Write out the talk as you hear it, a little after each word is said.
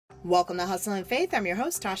Welcome to Hustle and Faith. I'm your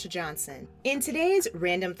host, Tasha Johnson. In today's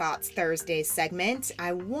Random Thoughts Thursday segment,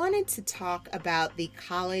 I wanted to talk about the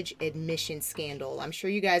college admission scandal. I'm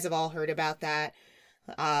sure you guys have all heard about that.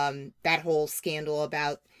 That whole scandal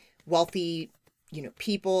about wealthy,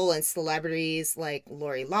 people and celebrities like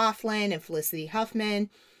Lori Loughlin and Felicity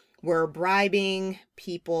Huffman were bribing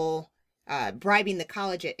people, bribing the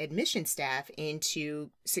college admission staff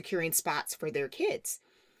into securing spots for their kids.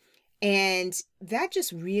 And that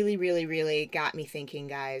just really, really, really got me thinking,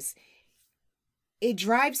 guys. It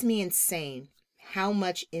drives me insane how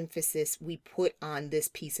much emphasis we put on this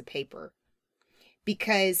piece of paper.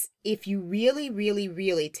 Because if you really, really,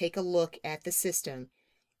 really take a look at the system,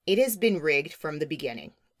 it has been rigged from the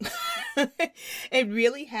beginning. It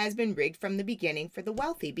really has been rigged from the beginning for the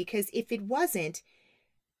wealthy. Because if it wasn't,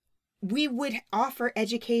 we would offer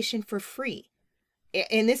education for free.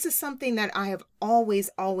 And this is something that I have always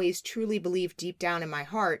truly believed deep down in my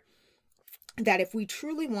heart, that if we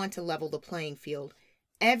truly want to level the playing field,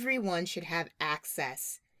 everyone should have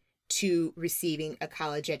access to receiving a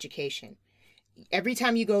college education. Every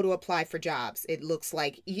time you go to apply for jobs, it looks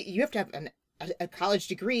like you have to have a college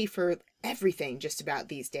degree for everything just about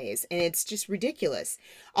these days. And it's just ridiculous.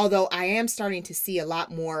 Although I am starting to see a lot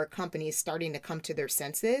more companies starting to come to their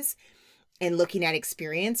senses and looking at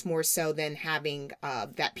experience more so than having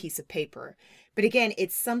that piece of paper. But again,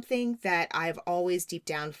 it's something that I've always deep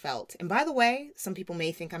down felt. And by the way, some people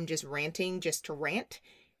may think I'm just ranting just to rant.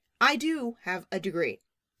 I do have a degree.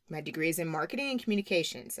 My degree is in marketing and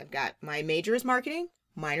communications. I've got my major is marketing,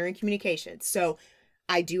 minor in communications. So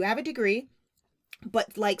I do have a degree,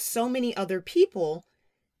 but like so many other people,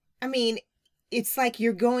 I mean, it's like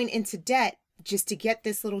you're going into debt just to get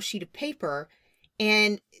this little sheet of paper.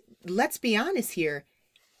 And let's be honest here,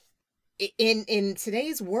 in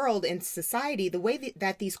today's world and society, the way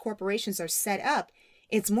that these corporations are set up,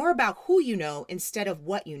 it's more about who you know instead of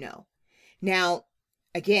what you know. Now,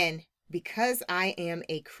 again, because I am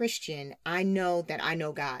a Christian, I know that I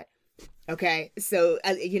know God. Okay, so,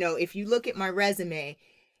 if you look at my resume,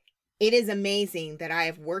 it is amazing that I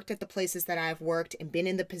have worked at the places that I've worked and been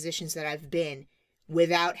in the positions that I've been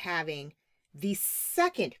without having the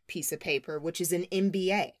second piece of paper, which is an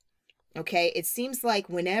MBA. Okay, it seems like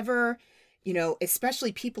whenever,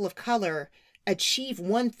 especially people of color achieve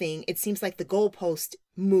one thing, it seems like the goalpost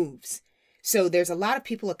moves. So there's a lot of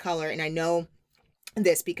people of color, and I know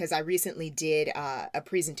this because I recently did a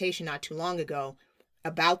presentation not too long ago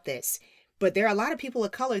about this, but there are a lot of people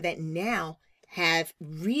of color that now have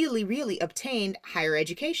really, really obtained higher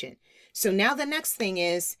education. So now the next thing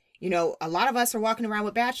is, a lot of us are walking around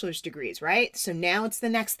with bachelor's degrees, right? So now it's the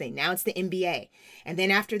next thing. Now it's the MBA. And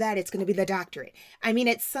then after that, it's going to be the doctorate. I mean,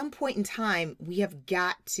 at some point in time, we have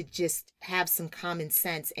got to just have some common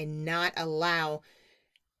sense and not allow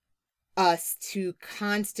us to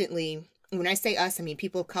constantly, when I say us, I mean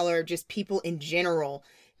people of color, just people in general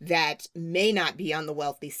that may not be on the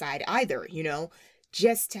wealthy side either,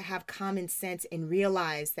 just to have common sense and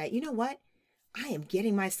realize that, you know what? I am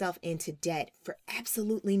getting myself into debt for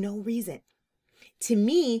absolutely no reason. To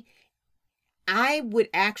me, I would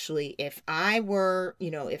actually, if I were,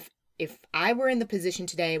 if I were in the position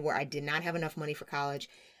today where I did not have enough money for college,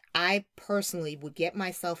 I personally would get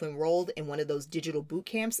myself enrolled in one of those digital boot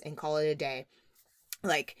camps and call it a day.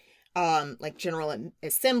 Like General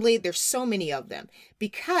Assembly, there's so many of them,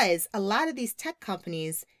 because a lot of these tech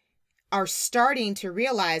companies are starting to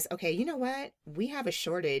realize, okay, you know what? We have a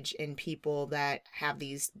shortage in people that have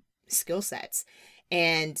these skill sets.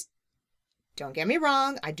 And don't get me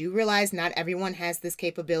wrong, I do realize not everyone has this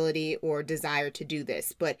capability or desire to do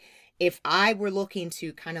this. But if I were looking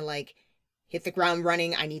to kind of like hit the ground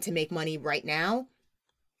running, I need to make money right now,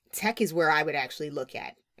 tech is where I would actually look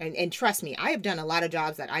at. And trust me, I have done a lot of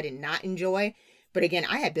jobs that I did not enjoy. But again,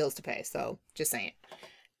 I had bills to pay. So just saying.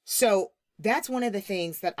 So that's one of the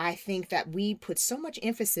things that I think that we put so much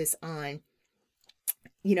emphasis on.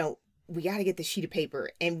 We got to get the sheet of paper,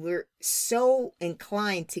 and we're so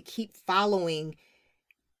inclined to keep following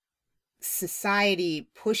society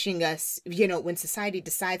pushing us, when society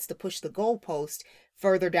decides to push the goalpost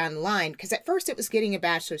further down the line, because at first it was getting a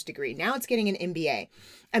bachelor's degree. Now it's getting an MBA.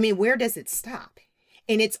 I mean, where does it stop?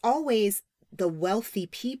 And it's always the wealthy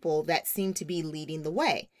people that seem to be leading the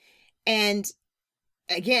way. And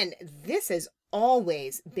again, this has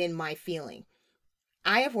always been my feeling.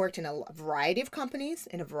 I have worked in a variety of companies,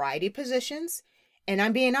 in a variety of positions, and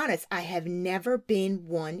I'm being honest, I have never been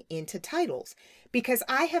one into titles, because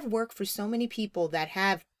I have worked for so many people that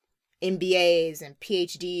have MBAs and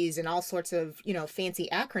PhDs and all sorts of, fancy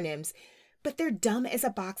acronyms, but they're dumb as a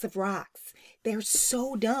box of rocks. They're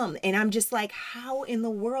so dumb. And I'm just like, how in the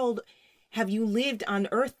world have you lived on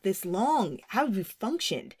earth this long? How have you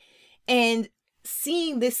functioned? And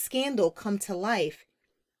seeing this scandal come to life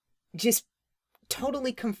just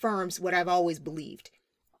totally confirms what I've always believed.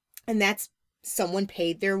 And that's someone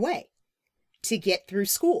paid their way to get through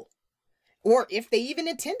school. Or if they even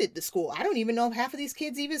attended the school. I don't even know if half of these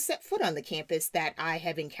kids even set foot on the campus that I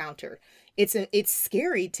have encountered. It's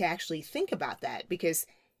scary to actually think about that because,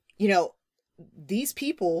 these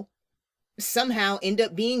people somehow end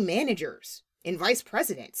up being managers and vice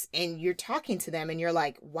presidents. And you're talking to them and you're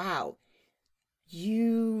like, wow,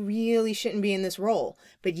 you really shouldn't be in this role.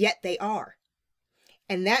 But yet they are.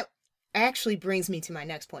 And that actually brings me to my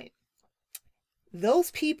next point.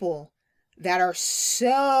 Those people that are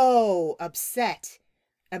so upset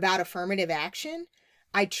about affirmative action,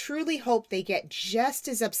 I truly hope they get just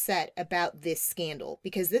as upset about this scandal,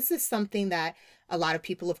 because this is something that a lot of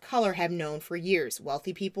people of color have known for years.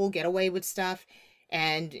 Wealthy people get away with stuff.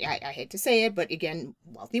 And I hate to say it, but again,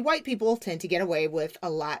 wealthy white people tend to get away with a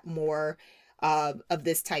lot more of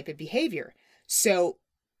this type of behavior. So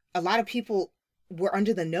a lot of people were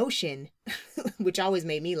under the notion, which always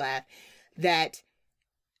made me laugh, that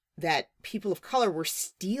people of color were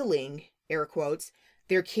stealing, air quotes,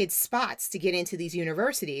 their kids' spots to get into these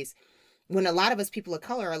universities. When a lot of us people of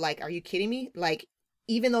color are like, are you kidding me? Like,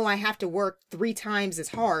 even though I have to work 3 times as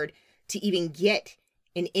hard to even get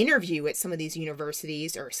an interview at some of these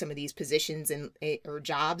universities or some of these positions or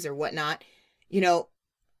jobs or whatnot,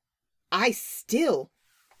 I still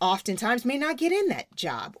oftentimes may not get in that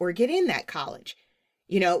job or get in that college.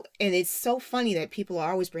 And it's so funny that people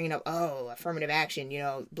are always bringing up, oh, affirmative action,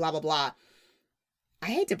 blah, blah, blah. I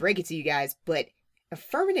hate to break it to you guys, but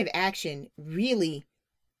affirmative action really,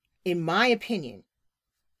 in my opinion,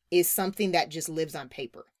 is something that just lives on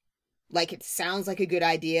paper. Like, it sounds like a good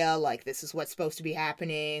idea, like this is what's supposed to be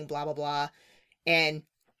happening, blah, blah, blah. And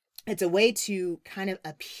it's a way to kind of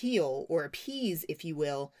appeal or appease, if you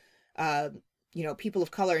will, people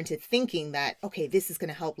of color into thinking that, okay, this is going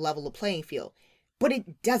to help level the playing field. But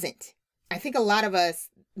it doesn't. I think a lot of us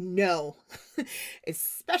know,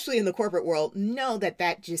 especially in the corporate world, know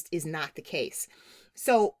that just is not the case.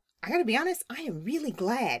 So I got to be honest, I am really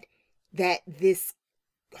glad that this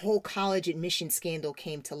whole college admission scandal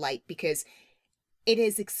came to light, because it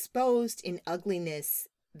has exposed an ugliness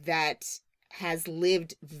that has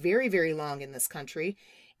lived very, very long in this country.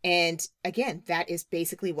 And again, that is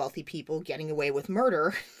basically wealthy people getting away with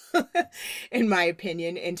murder, in my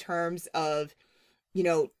opinion, in terms of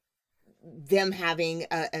them having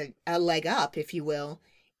a leg up, if you will,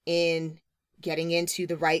 in getting into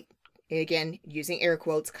the right, again, using air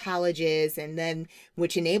quotes, colleges, and then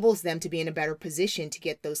which enables them to be in a better position to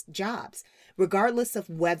get those jobs, regardless of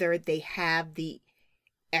whether they have the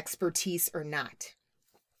expertise or not.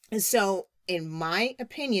 And so, in my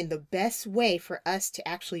opinion, the best way for us to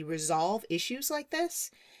actually resolve issues like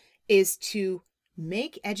this is to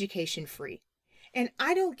make education free. And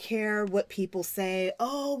I don't care what people say,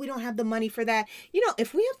 oh, we don't have the money for that.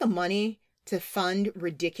 If we have the money to fund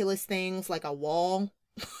ridiculous things like a wall,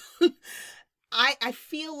 I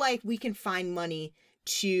feel like we can find money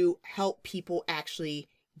to help people actually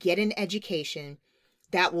get an education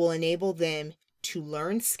that will enable them to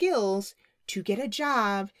learn skills, to get a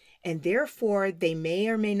job, and therefore they may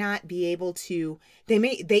or may not be able to, they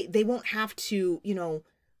won't have to,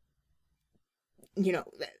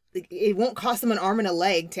 it won't cost them an arm and a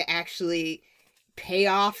leg to actually pay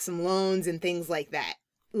off some loans and things like that.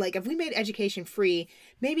 Like, if we made education free,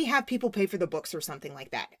 maybe have people pay for the books or something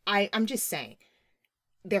like that. I'm just saying,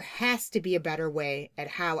 there has to be a better way at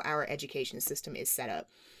how our education system is set up,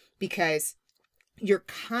 because you're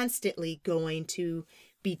constantly going to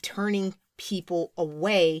be turning people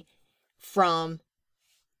away from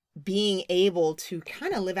being able to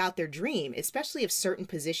kind of live out their dream, especially if certain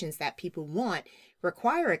positions that people want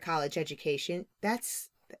require a college education. That's,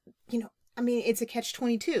 it's a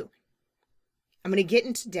catch-22. I'm going to get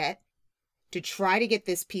into debt to try to get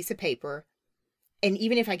this piece of paper. And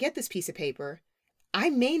even if I get this piece of paper, I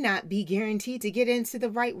may not be guaranteed to get into the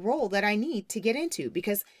right role that I need to get into,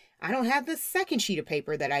 because I don't have the second sheet of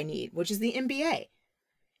paper that I need, which is the MBA.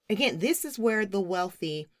 Again, this is where the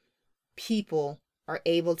wealthy people are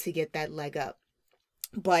able to get that leg up.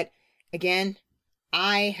 But again,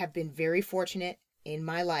 I have been very fortunate in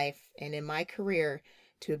my life and in my career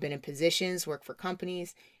to have been in positions, work for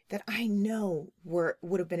companies that I know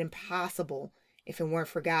would have been impossible if it weren't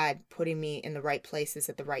for God putting me in the right places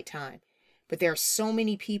at the right time. But there are so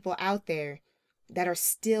many people out there that are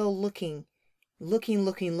still looking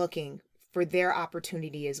for their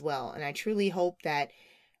opportunity as well. And I truly hope that,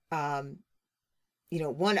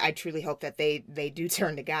 one, I truly hope that they do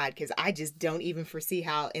turn to God, because I just don't even foresee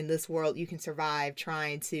how in this world you can survive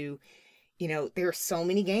trying to, there are so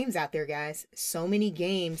many games out there, guys, so many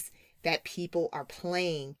games that people are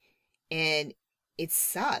playing, and it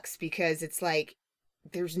sucks because it's like,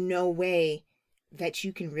 there's no way that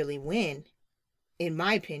you can really win, in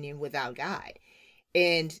my opinion, without God.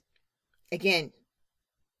 And again,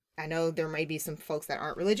 I know there may be some folks that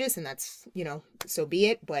aren't religious, and that's, so be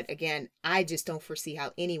it. But again, I just don't foresee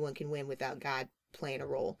how anyone can win without God playing a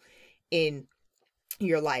role in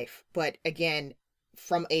your life. But again,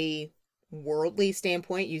 from a worldly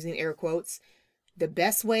standpoint, using air quotes, the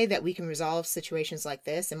best way that we can resolve situations like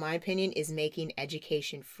this, in my opinion, is making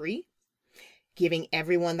education free, giving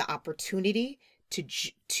everyone the opportunity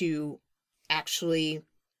to actually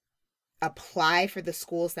apply for the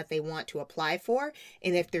schools that they want to apply for.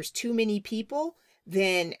 And if there's too many people,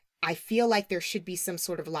 then I feel like there should be some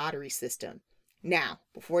sort of lottery system. Now,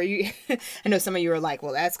 before you, I know some of you are like,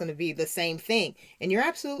 well, that's going to be the same thing. And you're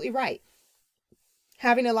absolutely right.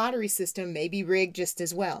 Having a lottery system may be rigged just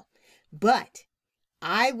as well. But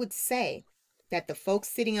I would say that the folks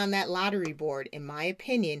sitting on that lottery board, in my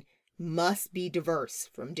opinion, must be diverse,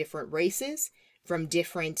 from different races, from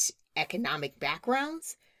different economic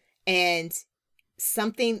backgrounds, and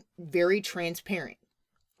something very transparent.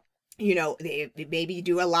 They maybe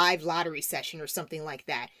do a live lottery session or something like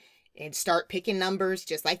that, and start picking numbers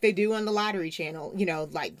just like they do on the Lottery Channel,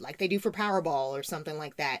 like they do for Powerball or something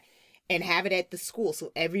like that, and have it at the school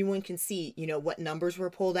so everyone can see, what numbers were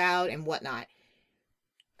pulled out and whatnot.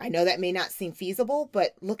 I know that may not seem feasible,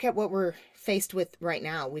 but look at what we're faced with right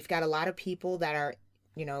now. We've got a lot of people that are,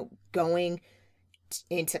 going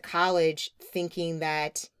into college thinking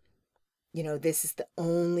that, this is the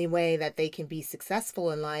only way that they can be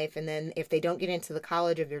successful in life. And then if they don't get into the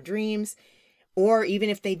college of their dreams, or even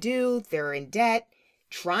if they do, they're in debt,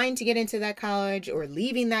 trying to get into that college or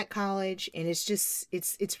leaving that college. And it's just,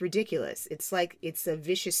 it's ridiculous. It's like, it's a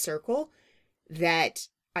vicious circle that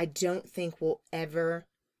I don't think will ever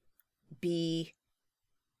be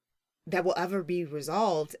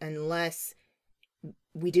resolved unless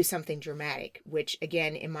we do something dramatic, which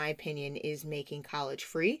again, in my opinion, is making college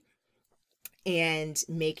free, and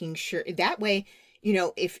making sure that way,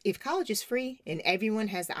 if college is free and everyone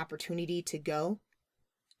has the opportunity to go,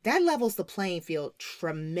 that levels the playing field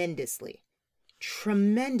tremendously.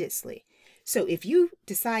 So if you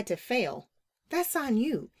decide to fail, that's on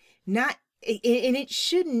you. And it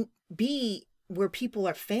shouldn't be where people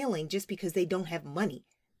are failing just because they don't have money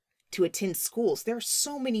to attend schools. There are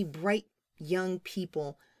so many bright young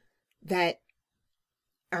people that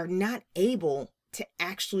are not able to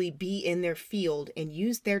actually be in their field and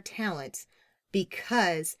use their talents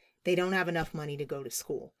because they don't have enough money to go to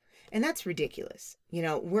school. And that's ridiculous.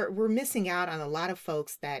 We're missing out on a lot of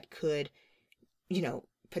folks that could,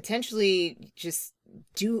 potentially just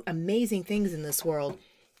do amazing things in this world.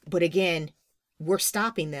 But again, we're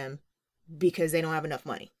stopping them because they don't have enough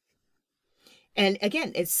money. And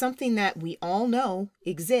again, it's something that we all know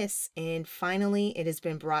exists, and finally it has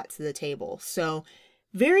been brought to the table. So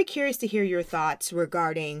very curious to hear your thoughts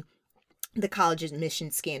regarding the college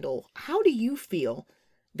admission scandal. How do you feel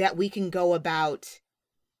that we can go about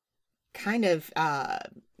kind of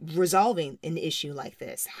resolving an issue like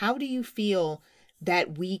this? How do you feel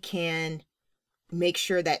that we can make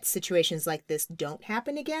sure that situations like this don't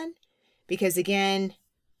happen again? Because again,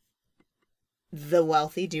 the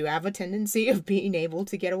wealthy do have a tendency of being able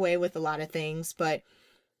to get away with a lot of things, but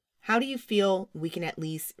how do you feel we can at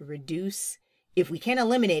least reduce, if we can't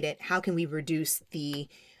eliminate it, how can we reduce the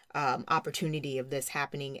opportunity of this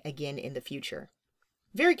happening again in the future?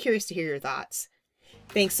 Very curious to hear your thoughts.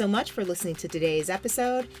 Thanks so much for listening to today's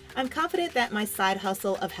episode. I'm confident that my side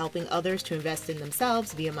hustle of helping others to invest in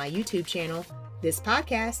themselves via my YouTube channel, this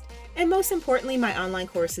podcast, and most importantly, my online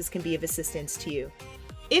courses can be of assistance to you.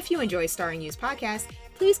 If you enjoy Starring You's podcast,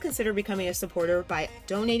 please consider becoming a supporter by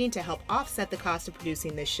donating to help offset the cost of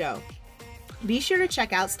producing this show. Be sure to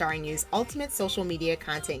check out Starring You's ultimate social media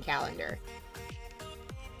content calendar.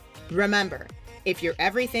 Remember, if you're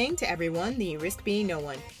everything to everyone, then you risk being no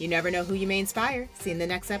one. You never know who you may inspire. See you in the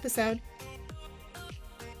next episode.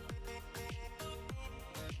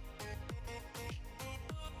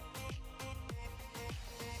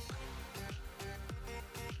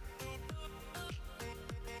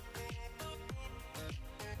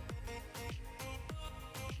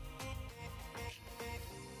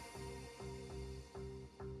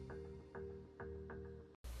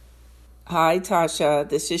 Hi, Tasha.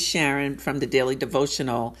 This is Sharon from the Daily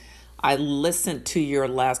Devotional. I listened to your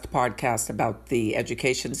last podcast about the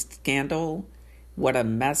education scandal. What a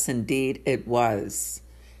mess indeed it was.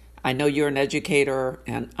 I know you're an educator,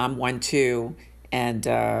 and I'm one too, and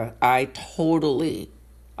I totally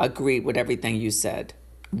agree with everything you said.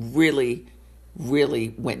 Really,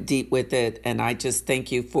 really went deep with it, and I just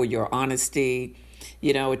thank you for your honesty.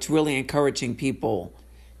 You know, it's really encouraging people,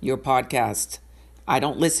 your podcast. I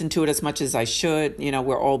don't listen to it as much as I should. You know,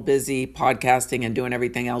 we're all busy podcasting and doing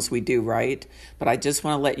everything else we do, right? But I just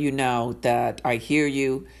want to let you know that I hear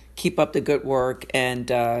you. Keep up the good work, and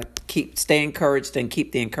stay encouraged and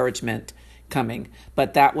keep the encouragement coming.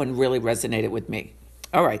 But that one really resonated with me.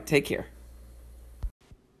 All right, take care.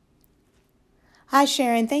 Hi,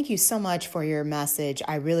 Sharon. Thank you so much for your message.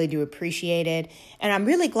 I really do appreciate it. And I'm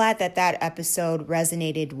really glad that that episode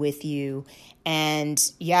resonated with you. And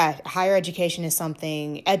yeah, higher education is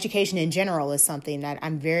something, education in general is something that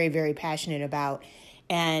I'm very, very passionate about.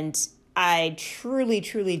 And I truly,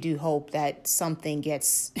 truly do hope that something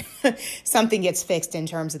gets something gets fixed in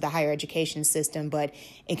terms of the higher education system, but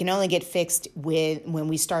it can only get fixed when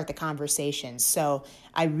we start the conversation. So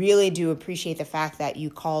I really do appreciate the fact that you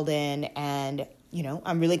called in, and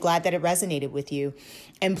I'm really glad that it resonated with you.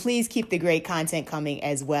 And please keep the great content coming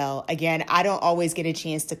as well. Again, I don't always get a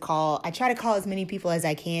chance to call. I try to call as many people as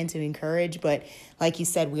I can to encourage, but like you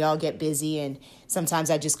said, we all get busy, and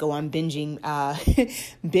sometimes I just go on binging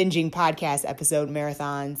podcast episode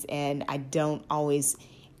marathons, and I don't always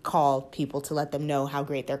call people to let them know how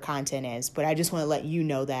great their content is. But I just want to let you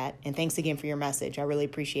know that. And thanks again for your message. I really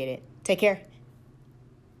appreciate it. Take care.